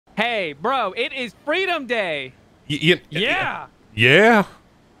Hey, bro, it is Freedom Day. Yeah. Yeah.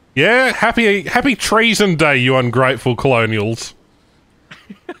 Happy Treason Day, you ungrateful colonials.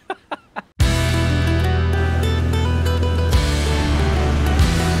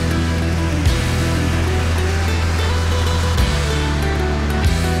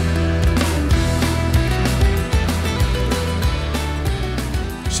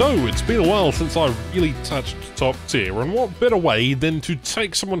 So, it's been a while since I really touched top tier, and what better way than to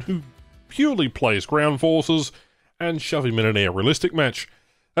take someone who purely plays ground forces and shove him in an air-realistic match.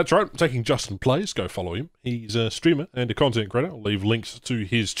 That's right, taking Justin Plays, go follow him. He's a streamer and a content creator. I'll leave links to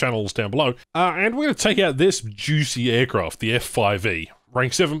his channels down below. And we're going to take out this juicy aircraft, the F-5E.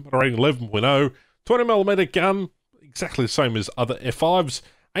 Rank 7, rating 11.0, 20mm gun, exactly the same as other F5s,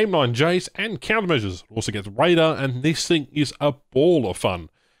 AIM-9Js, and countermeasures. It also gets radar, and this thing is a ball of fun.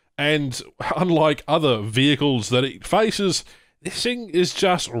 And unlike other vehicles that it faces, this thing is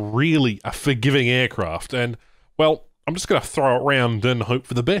just really a forgiving aircraft. And, well, I'm just going to throw it around and hope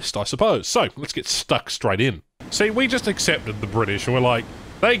for the best, I suppose. So, let's get stuck straight in. See, we just accepted the British, and we're like,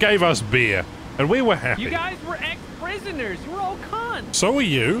 they gave us beer, and we were happy. You guys were ex-prisoners. You were all cons. So are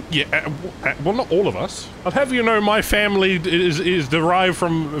you. Yeah, well, not all of us. I'd have you know my family is derived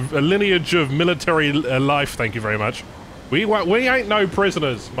from a lineage of military life, thank you very much. We ain't no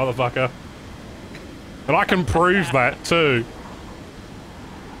prisoners, motherfucker. And I can prove that, too.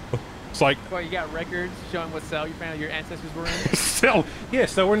 It's like... Well, you got records showing what cell your ancestors were in? Cell?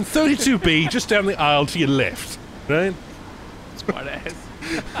 Yes, they were in 32B, just down the aisle to your left. Right? Smart ass.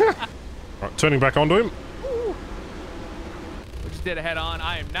 Right, turning back onto him. We just did a head-on.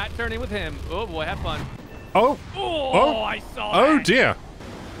 I am not turning with him. Oh, boy, have fun. Oh. Oh, I saw Oh, that. dear.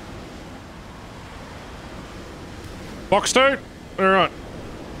 Box 2? Alright.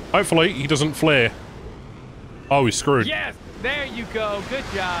 Hopefully he doesn't flare. Oh, he's screwed. Yes, there you go. Good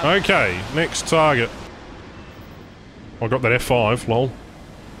job. Okay, next target. I got that F5, lol.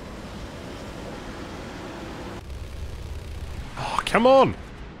 Oh, come on!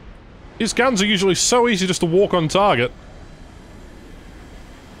 His guns are usually so easy just to walk on target.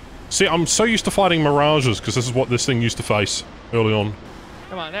 See, I'm so used to fighting Mirages, because this is what this thing used to face early on.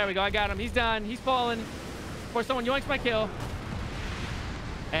 Come on, there we go. I got him. He's done. He's fallen. Before someone yoinks my kill.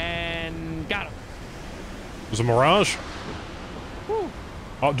 And got him. There's a Mirage. Whew.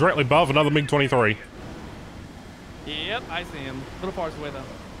 Oh, directly above, another MiG-23. Yep, I see him. A little far away, though.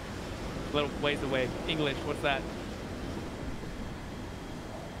 A little ways away. English, what's that?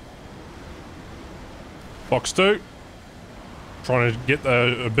 Box 2. Trying to get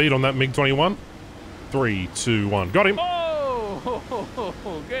a beat on that MiG-21. 3, 2, 1. Got him.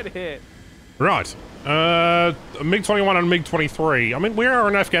 Oh, good hit. Right. MiG-21 and MiG-23. I mean, we are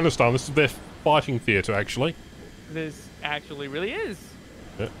in Afghanistan. This is their fighting theatre, actually. This actually really is.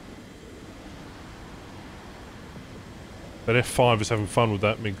 Yeah. That F5 is having fun with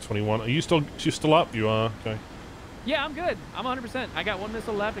that MiG-21. Are you still up? You are? Okay. Yeah, I'm good. I'm 100%. I got one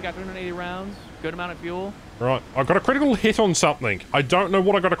missile left. I got 380 rounds. Good amount of fuel. Right. I got a critical hit on something. I don't know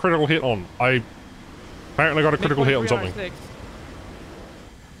what I got a critical hit on. I apparently got a critical hit on something.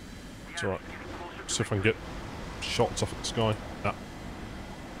 It's alright. See if I can get shots off at the sky. Nah.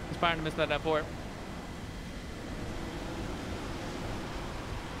 He's firing to miss that F4.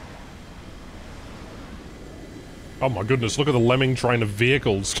 Oh my goodness, look at the lemming train of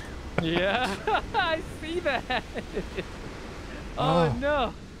vehicles. Yeah, I see that. Oh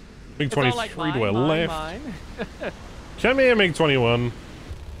no. MiG-23 like to our left. Come here, MiG-21.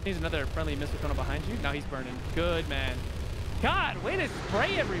 Here's another friendly missile coming behind you. Now he's burning. Good, man. God, way to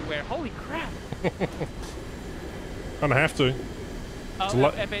spray everywhere. Holy crap. Gonna have to. Oh,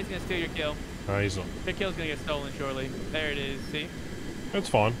 F8's gonna steal your kill. No, he's not. Your kill's gonna get stolen shortly. There it is, see? That's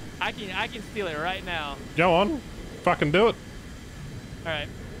fine. I can steal it right now. Go on. Fucking do it. Alright.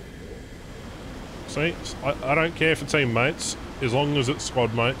 See? I don't care for teammates, as long as it's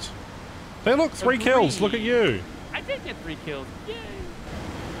squad mates. Hey look, 3 kills. Look at you. I did get 3 kills. Yay.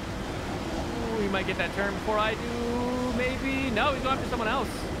 Ooh, he might get that turn before I do. Maybe. No, he's going after someone else.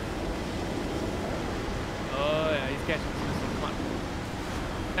 Oh, yeah, he's catching some missiles. Come on.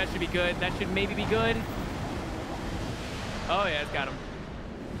 That should be good. That should maybe be good. Oh, yeah, it's got him.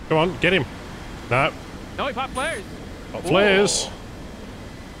 Come on, get him. No. No, he popped flares. Not flares. Whoa.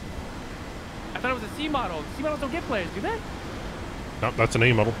 I thought it was a C model. C models don't get flares, do they? Nope, that's an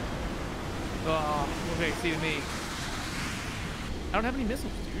E model. Oh, okay, see to me. I don't have any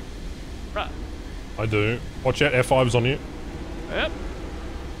missiles, dude. Bruh. I do. Watch out, F5's on you. Yep.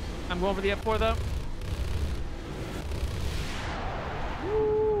 I'm going for the F4, though.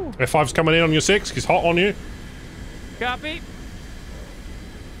 Woo. F5's coming in on your 6. He's hot on you. Copy.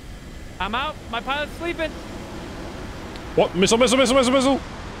 I'm out. My pilot's sleeping. What? Missile, missile, missile, missile, missile!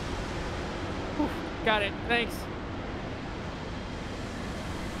 Whew, got it. Thanks.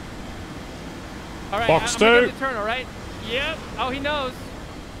 All right, Box I'm gonna two. get the turn, all right? Yep. Oh, he knows.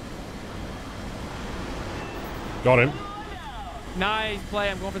 Got him. Nice play.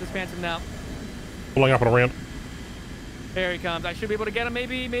 I'm going for this phantom now. Pulling up and around. There he comes. I should be able to get him,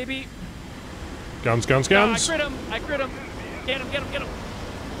 maybe, maybe. Guns, guns, No, guns. I crit him. I crit him. Get him, get him, get him.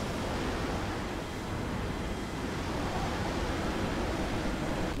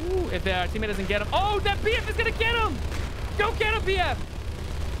 Ooh, if our teammate doesn't get him. Oh, that BF is going to get him. Go get him, BF.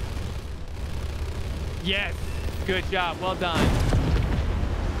 Yes. Good job. Well done.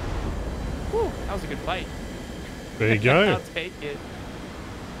 Whew, that was a good fight. There you go. I'll take it.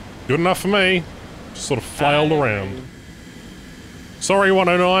 Good enough for me. Just sort of flailed around. Sorry,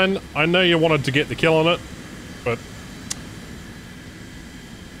 109. I know you wanted to get the kill on it, but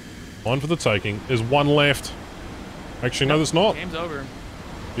one for the taking. There's one left. Actually, no, there's not. Game's over.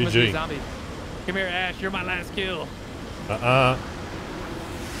 GG. Zombie. Come here, Ash. You're my last kill. Uh-uh.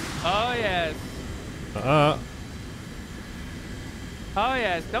 Oh yes. Uh-uh. Oh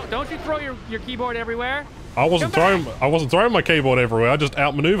yes. Don't you throw your keyboard everywhere. I wasn't throwing my keyboard everywhere. I just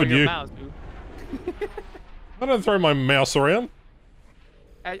outmaneuvered Or your you. mouse, dude. I don't throw my mouse around.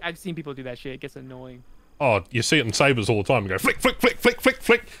 I've seen people do that shit. It gets annoying. Oh, you see it in Sabres all the time. You go flick, flick, flick, flick, flick,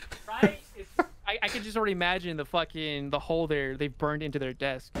 flick. Right? I can just already imagine the hole they've burned into their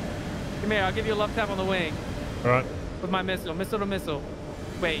desk. Come here, I'll give you a love tap on the wing. All right. With my missile to missile.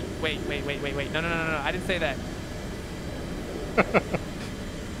 Wait. No. I didn't say that.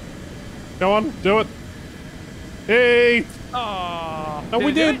 Go on, do it. Hey! Oh. No,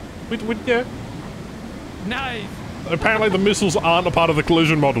 we did. We yeah. Nice. Apparently the missiles aren't a part of the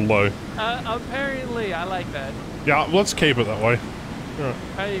collision model, though. Apparently, I like that. Yeah, let's keep it that way. All right.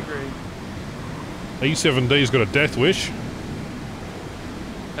 I agree. E7D's got a death wish.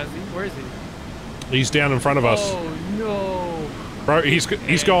 Does he? Where is he? He's down in front of us. Oh no! Bro, he's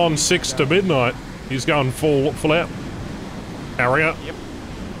gone 6 to midnight. He's going full out. Harrier.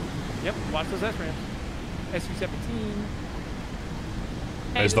 Yep. Watch those S-ramps. SU-17.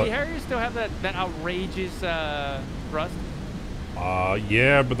 Hey, There's does the the- Harrier still have that outrageous thrust?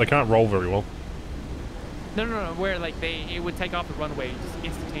 Yeah, but they can't roll very well. No. Where like it would take off the runway just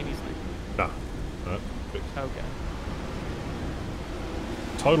instantaneously. Nah. Okay.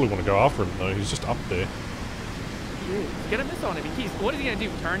 Totally want to go after him though. He's just up there. He is. Get a miss on him. What is he gonna do?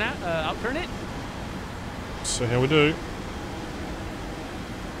 Turn out? Outturn it? So how we do?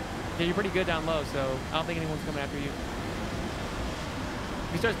 Yeah, you're pretty good down low, so I don't think anyone's coming after you.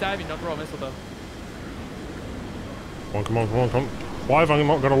 If he starts diving, don't throw a missile though. Come on. Why have I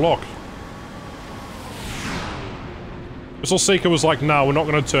not got a lock? Missile Seeker was like, no, we're not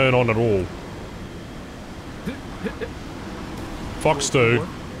going to turn on at all. Fox 2.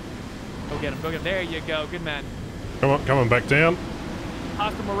 Go get him. There you go. Good man. Coming back down.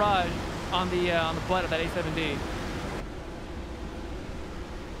 Hostile Mirage on the butt of that A7D.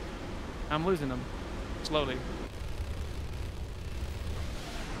 I'm losing them. Slowly.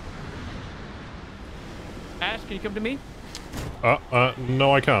 Ash, can you come to me?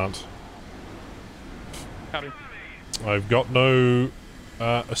 No I can't. Copy. I've got no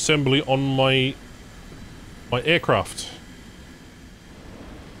assembly on my aircraft.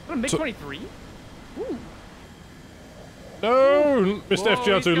 What, a MiG-23? Ooh. No! Mr. Whoa,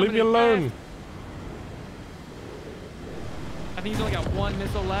 FGR2, he's leave coming me in alone! fast. I think he's only got one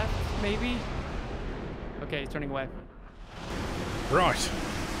missile left, maybe? Okay, he's turning away. Right.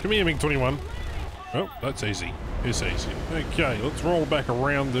 Come here, MiG-21. Oh, that's easy. It's easy. Okay, let's roll back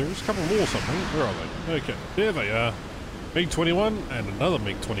around. There's a couple more something. Where are they? Okay, there they are. MiG-21 and another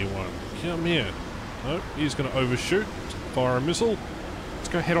MiG-21. Come here. Nope, he's going to overshoot. Fire a missile. Let's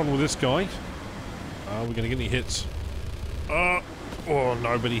go head on with this guy. Are we going to get any hits? Oh,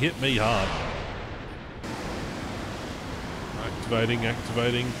 nobody hit me hard.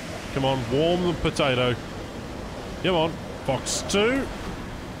 Activating. Come on, warm the potato. Come on, Fox 2.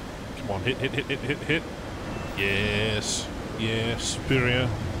 Come on, hit. Yes, superior.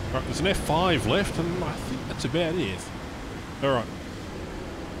 Right, there's an F-5 left, and I think that's about it. Alright.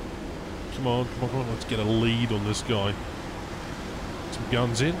 Come on, let's get a lead on this guy. Some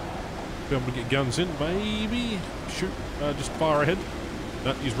guns in. Be able to get guns in, baby. Shoot, just fire ahead.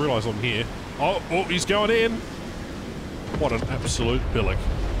 No, he's realised I'm here. Oh, he's going in. What an absolute billick.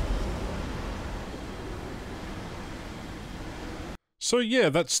 So yeah,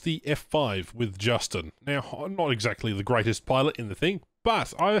 that's the F-5 with Justin. Now, I'm not exactly the greatest pilot in the thing,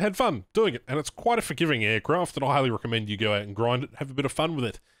 but I had fun doing it, and it's quite a forgiving aircraft that I highly recommend you go out and grind it, have a bit of fun with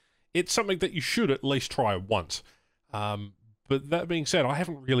it. it's something that you should at least try once. But that being said, I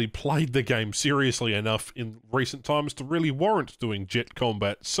haven't really played the game seriously enough in recent times to really warrant doing jet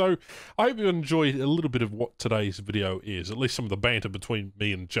combat, so I hope you enjoyed a little bit of what today's video is, at least some of the banter between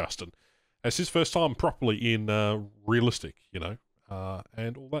me and Justin. It's his first time properly in realistic, you know,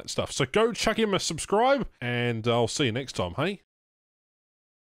 and all that stuff. So go chuck him a subscribe, and I'll see you next time, hey?